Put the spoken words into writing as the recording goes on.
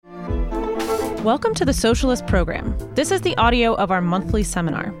Welcome to the Socialist Program. This is the audio of our monthly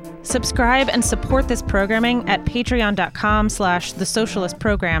seminar. Subscribe and support this programming at patreon.com/The Socialist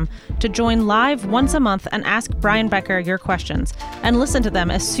Program to join live once a month and ask Brian Becker your questions and listen to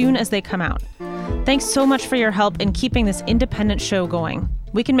them as soon as they come out. Thanks so much for your help in keeping this independent show going.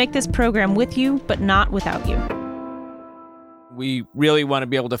 We can make this program with you, but not without you. We really want to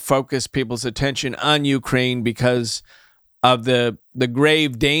be able to focus people's attention on Ukraine because of the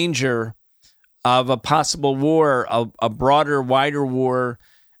grave danger of a possible war, a broader, wider war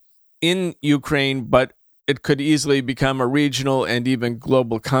in Ukraine, but it could easily become a regional and even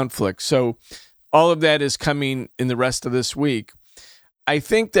global conflict. So all of that is coming in the rest of this week. I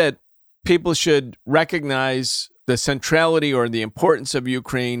think that people should recognize the centrality or the importance of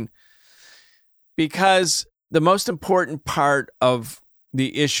Ukraine because the most important part of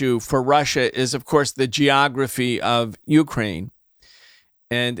the issue for Russia is, of course, the geography of Ukraine.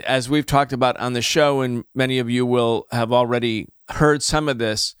 And as we've talked about on the show, and many of you will have already heard some of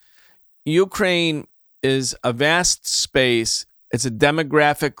this, Ukraine is a vast space. It's a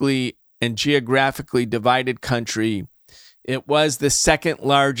demographically and geographically divided country. It was the second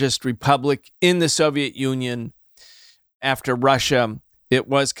largest republic in the Soviet Union after Russia. It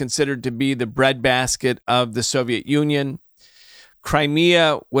was considered to be the breadbasket of the Soviet Union.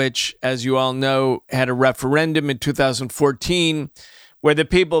 Crimea, which, as you all know, had a referendum in 2014, where the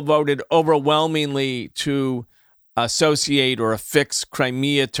people voted overwhelmingly to associate or affix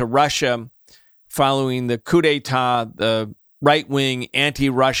Crimea to Russia following the coup d'etat, the right-wing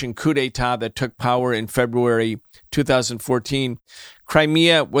anti-Russian coup d'etat that took power in February 2014.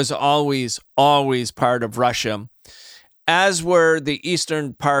 Crimea was always part of Russia, as were the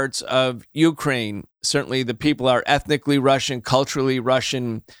eastern parts of Ukraine. Certainly the people are ethnically Russian, culturally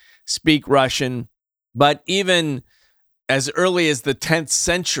Russian, speak Russian, but even as early as the 10th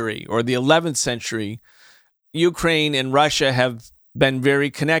century or the 11th century, Ukraine and Russia have been very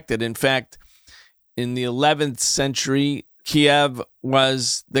connected. In fact, in the 11th century, Kiev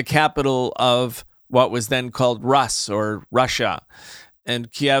was the capital of what was then called Rus or Russia.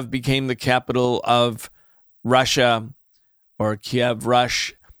 And Kiev became the capital of Russia or Kiev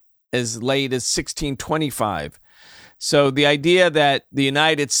Rush as late as 1625. So the idea that the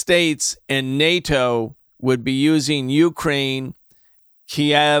United States and NATO would be using Ukraine,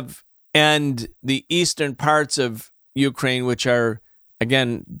 Kiev, and the eastern parts of Ukraine, which are,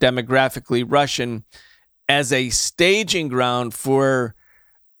 again, demographically Russian, as a staging ground for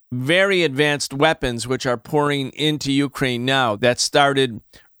very advanced weapons, which are pouring into Ukraine now. That started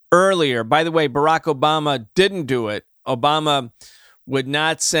earlier. By the way, Barack Obama didn't do it. Obama would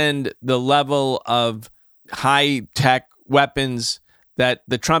not send the level of high-tech weapons that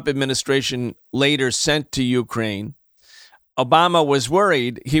the Trump administration later sent to Ukraine. Obama was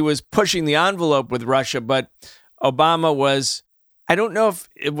worried. He was pushing the envelope with Russia, but Obama was, I don't know if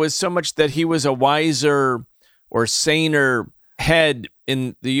it was so much that he was a wiser or saner head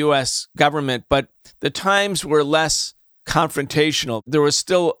in the U.S. government, but the times were less confrontational. There was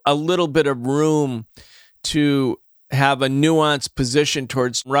still a little bit of room to have a nuanced position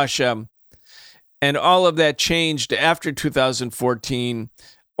towards Russia. And all of that changed after 2014,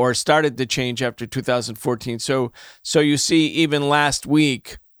 or started to change after 2014. So you see, even last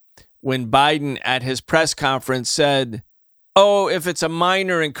week, when Biden at his press conference said, oh, if it's a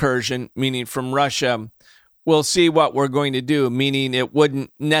minor incursion, meaning from Russia, we'll see what we're going to do, meaning it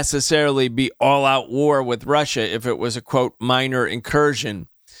wouldn't necessarily be all-out war with Russia if it was a, quote, minor incursion.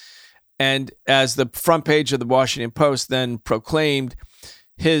 And as the front page of the Washington Post then proclaimed,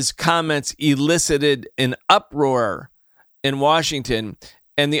 his comments elicited an uproar in Washington.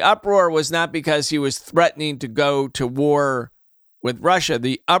 And the uproar was not because he was threatening to go to war with Russia.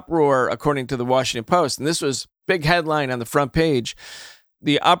 The uproar, according to the Washington Post, and this was a big headline on the front page,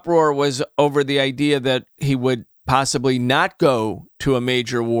 the uproar was over the idea that he would possibly not go to a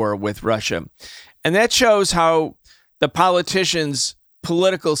major war with Russia. And that shows how the politicians'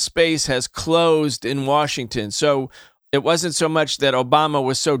 political space has closed in Washington. So it wasn't so much that Obama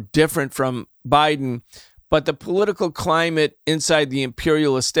was so different from Biden, but the political climate inside the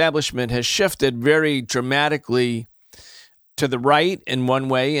imperial establishment has shifted very dramatically to the right in one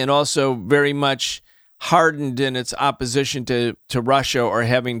way, and also very much hardened in its opposition to Russia or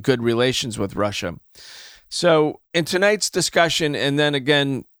having good relations with Russia. So in tonight's discussion, and then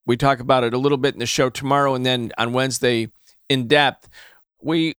again, we talk about it a little bit in the show tomorrow and then on Wednesday in depth,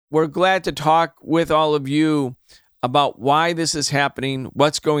 we're glad to talk with all of you about why this is happening,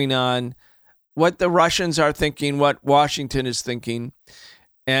 what's going on, what the Russians are thinking, what Washington is thinking.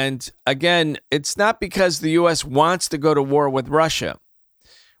 And again, it's not because the U.S. wants to go to war with Russia.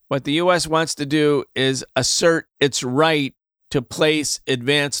 What the U.S. wants to do is assert its right to place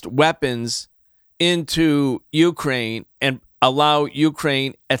advanced weapons into Ukraine and allow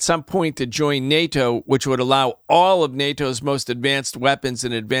Ukraine at some point to join NATO, which would allow all of NATO's most advanced weapons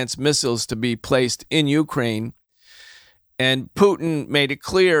and advanced missiles to be placed in Ukraine. And Putin made it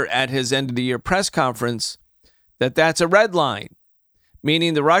clear at his end-of-the-year press conference that that's a red line,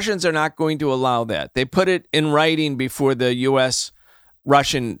 meaning the Russians are not going to allow that. They put it in writing before the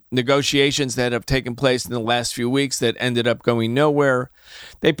U.S.-Russian negotiations that have taken place in the last few weeks that ended up going nowhere.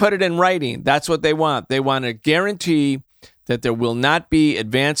 They put it in writing. That's what they want. They want a guarantee that there will not be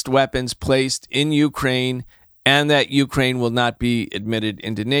advanced weapons placed in Ukraine and that Ukraine will not be admitted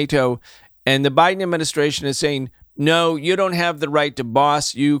into NATO. And the Biden administration is saying, no, you don't have the right to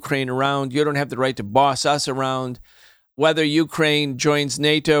boss Ukraine around. You don't have the right to boss us around. Whether Ukraine joins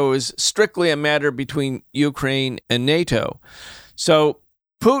NATO is strictly a matter between Ukraine and NATO. So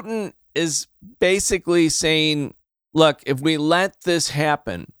Putin is basically saying, look, if we let this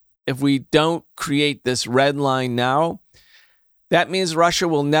happen, if we don't create this red line now, that means Russia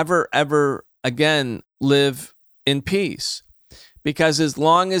will never, ever again live in peace. Because as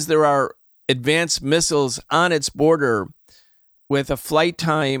long as there are advanced missiles on its border with a flight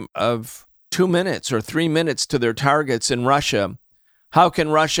time of 2 minutes or 3 minutes to their targets in Russia, how can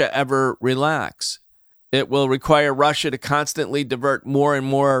Russia ever relax? It will require Russia to constantly divert more and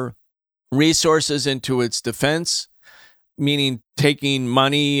more resources into its defense, meaning taking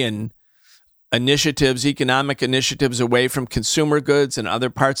money and economic initiatives away from consumer goods and other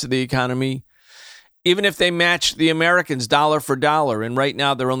parts of the economy. Even if they match the Americans dollar for dollar, and right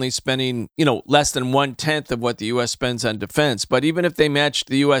now they're only spending, less than 1/10 of what the U.S. spends on defense. But even if they matched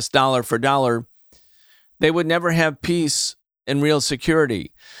the U.S. dollar for dollar, they would never have peace and real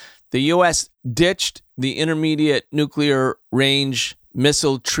security. The U.S. ditched the Intermediate Nuclear Range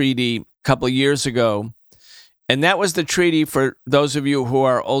Missile Treaty a couple of years ago. And that was the treaty, for those of you who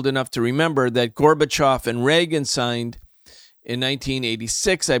are old enough to remember, that Gorbachev and Reagan signed in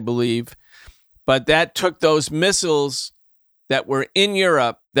 1986, I believe. But that took those missiles that were in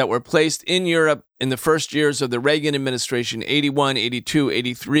Europe, that were placed in Europe in the first years of the Reagan administration, 81, 82,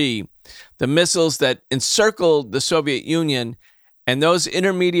 83, the missiles that encircled the Soviet Union, and those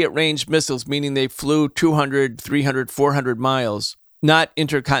intermediate range missiles, meaning they flew 200, 300, 400 miles, not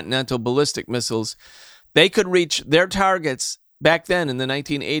intercontinental ballistic missiles, they could reach their targets back then in the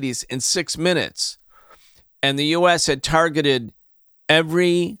 1980s in 6 minutes. And the U.S. had targeted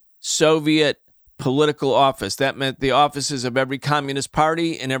every Soviet political office. That meant the offices of every communist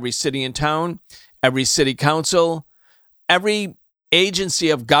party in every city and town, every city council, every agency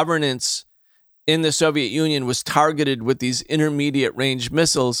of governance in the Soviet Union was targeted with these intermediate range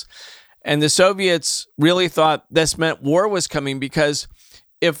missiles. And the Soviets really thought this meant war was coming, because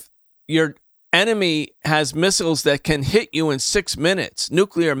if your enemy has missiles that can hit you in 6 minutes,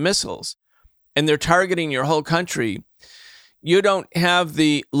 nuclear missiles, and they're targeting your whole country, you don't have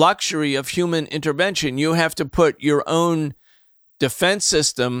the luxury of human intervention. You have to put your own defense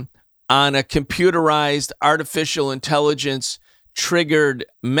system on a computerized, artificial intelligence triggered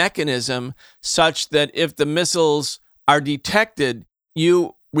mechanism such that if the missiles are detected,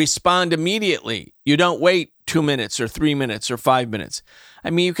 you respond immediately. You don't wait 2 minutes or 3 minutes or 5 minutes. I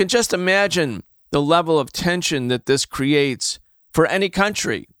mean, you can just imagine the level of tension that this creates for any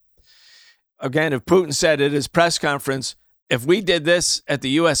country. Again, if Putin said at his press conference, if we did this at the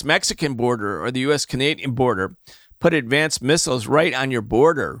U.S.-Mexican border or the U.S.-Canadian border, put advanced missiles right on your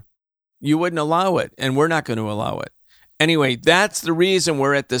border, you wouldn't allow it, and we're not going to allow it. Anyway, that's the reason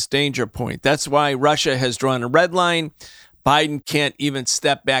we're at this danger point. That's why Russia has drawn a red line. Biden can't even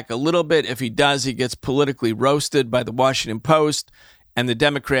step back a little bit. If he does, he gets politically roasted by the Washington Post and the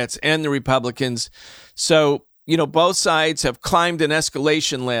Democrats and the Republicans. So, both sides have climbed an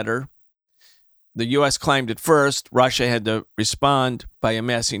escalation ladder. The U.S. climbed it first. Russia had to respond by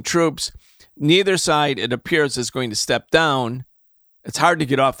amassing troops. Neither side, it appears, is going to step down. It's hard to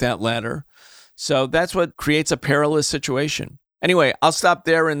get off that ladder. So that's what creates a perilous situation. Anyway, I'll stop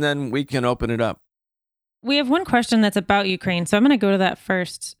there and then we can open it up. We have one question that's about Ukraine, so I'm going to go to that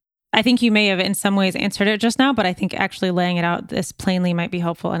first. I think you may have in some ways answered it just now, but I think actually laying it out this plainly might be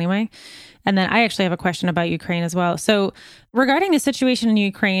helpful anyway. And then I actually have a question about Ukraine as well. So regarding the situation in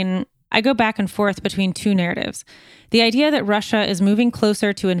Ukraine, I go back and forth between two narratives. The idea that Russia is moving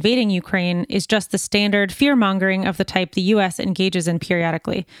closer to invading Ukraine is just the standard fear-mongering of the type the U.S. engages in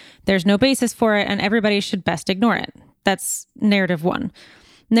periodically. There's no basis for it, and everybody should best ignore it. That's narrative one.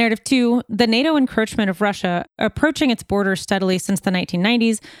 Narrative two, the NATO encroachment of Russia, approaching its borders steadily since the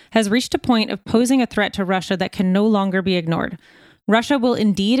 1990s, has reached a point of posing a threat to Russia that can no longer be ignored. Russia will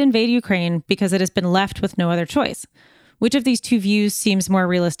indeed invade Ukraine because it has been left with no other choice. Which of these two views seems more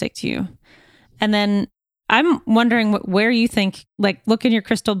realistic to you? And then I'm wondering where you think, like, look in your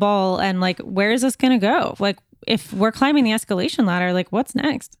crystal ball and, like, where is this going to go? Like, if we're climbing the escalation ladder, like, what's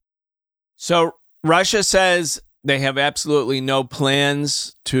next? So Russia says they have absolutely no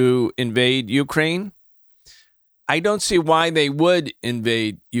plans to invade Ukraine. I don't see why they would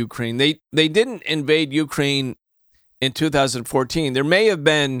invade Ukraine. They didn't invade Ukraine in 2014. There may have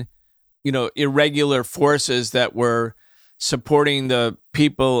been, irregular forces that were supporting the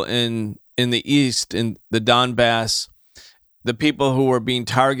people in the east, in the Donbass, the people who were being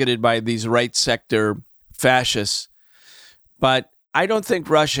targeted by these right sector fascists. But I don't think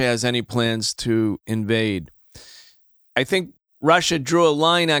Russia has any plans to invade. I think Russia drew a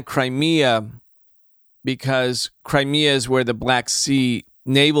line on Crimea because Crimea is where the Black Sea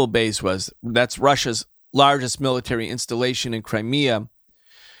naval base was. That's Russia's largest military installation in Crimea.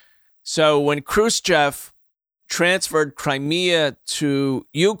 So when Khrushchev transferred Crimea to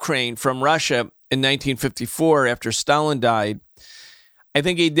Ukraine from Russia in 1954 after Stalin died, I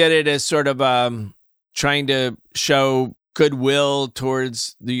think he did it as sort of trying to show goodwill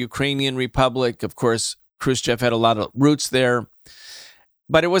towards the Ukrainian Republic. Of course, Khrushchev had a lot of roots there,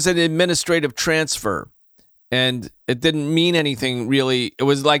 but it was an administrative transfer, and it didn't mean anything really. It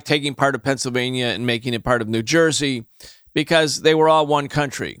was like taking part of Pennsylvania and making it part of New Jersey because they were all one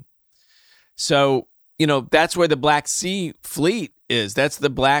country. So, that's where the Black Sea Fleet is. That's the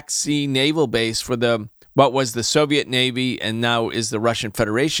Black Sea naval base for what was the Soviet Navy and now is the Russian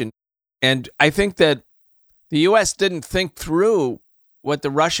Federation. And I think that the U.S. didn't think through what the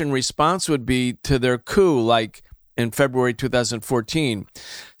Russian response would be to their coup, like in February 2014.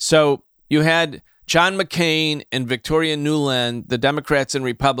 So you had John McCain and Victoria Nuland, the Democrats and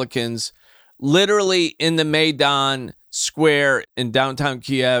Republicans, literally in the Maidan Square in downtown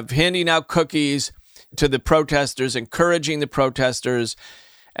Kiev, handing out cookies to the protesters, encouraging the protesters.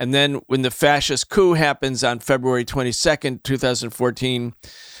 And then when the fascist coup happens on February 22nd, 2014,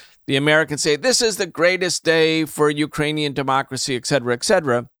 the Americans say, this is the greatest day for Ukrainian democracy, et cetera, et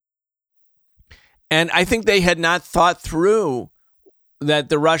cetera. And I think they had not thought through that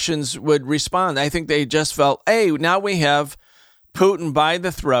the Russians would respond. I think they just felt, hey, now we have Putin by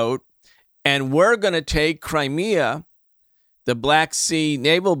the throat, and we're going to take Crimea, the Black Sea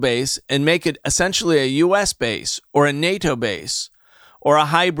naval base, and make it essentially a U.S. base or a NATO base or a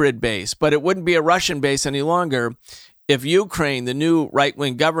hybrid base. But it wouldn't be a Russian base any longer if Ukraine, the new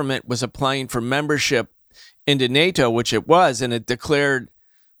right-wing government, was applying for membership into NATO, which it was, and it declared,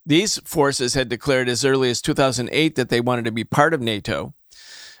 these forces had declared as early as 2008 that they wanted to be part of NATO,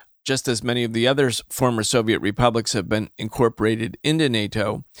 just as many of the other former Soviet republics have been incorporated into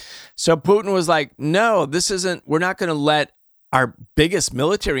NATO. So Putin was like, no, we're not going to let our biggest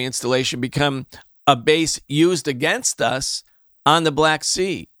military installation become a base used against us on the Black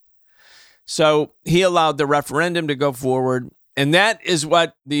Sea. So he allowed the referendum to go forward. And that is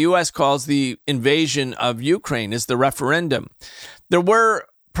what the U.S. calls the invasion of Ukraine, is the referendum. There were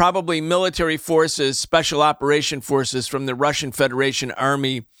probably military forces, special operation forces from the Russian Federation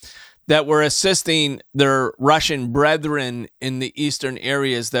Army that were assisting their Russian brethren in the eastern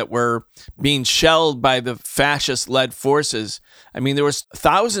areas that were being shelled by the fascist-led forces. I mean, there was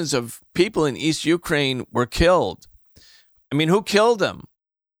thousands of people in East Ukraine were killed. I mean, who killed them?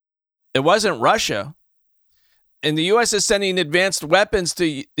 It wasn't Russia. And the U.S. is sending advanced weapons to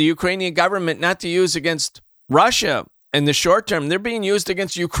the Ukrainian government not to use against Russia in the short term. They're being used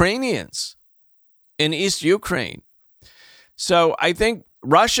against Ukrainians in East Ukraine. So I think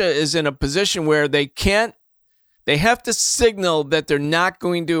Russia is in a position where they have to signal that they're not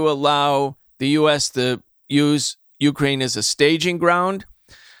going to allow the U.S. to use Ukraine as a staging ground,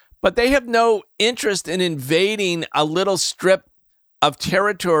 but they have no interest in invading a little strip of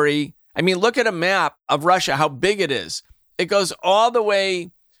territory. I mean, look at a map of Russia, how big it is. It goes all the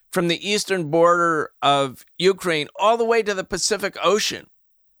way from the eastern border of Ukraine all the way to the Pacific Ocean.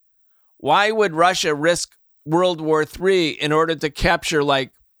 Why would Russia risk World War III in order to capture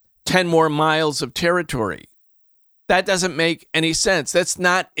like 10 more miles of territory? That doesn't make any sense. That's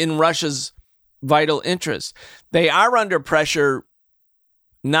not in Russia's vital interest. They are under pressure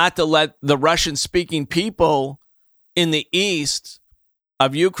not to let the Russian-speaking people in the east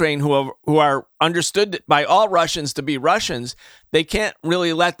of Ukraine, who are understood by all Russians to be Russians, they can't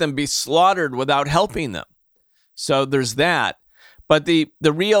really let them be slaughtered without helping them. So there's that. But the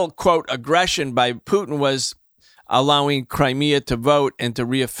real, quote, aggression by Putin was allowing Crimea to vote and to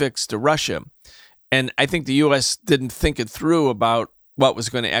reaffix to Russia. And I think the U.S. didn't think it through about what was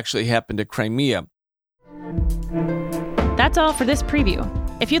going to actually happen to Crimea. That's all for this preview.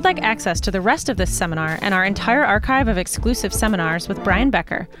 If you'd like access to the rest of this seminar and our entire archive of exclusive seminars with Brian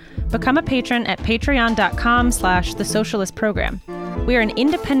Becker, become a patron at patreon.com/The Socialist Program. We are an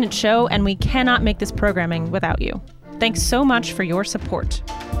independent show and we cannot make this programming without you. Thanks so much for your support.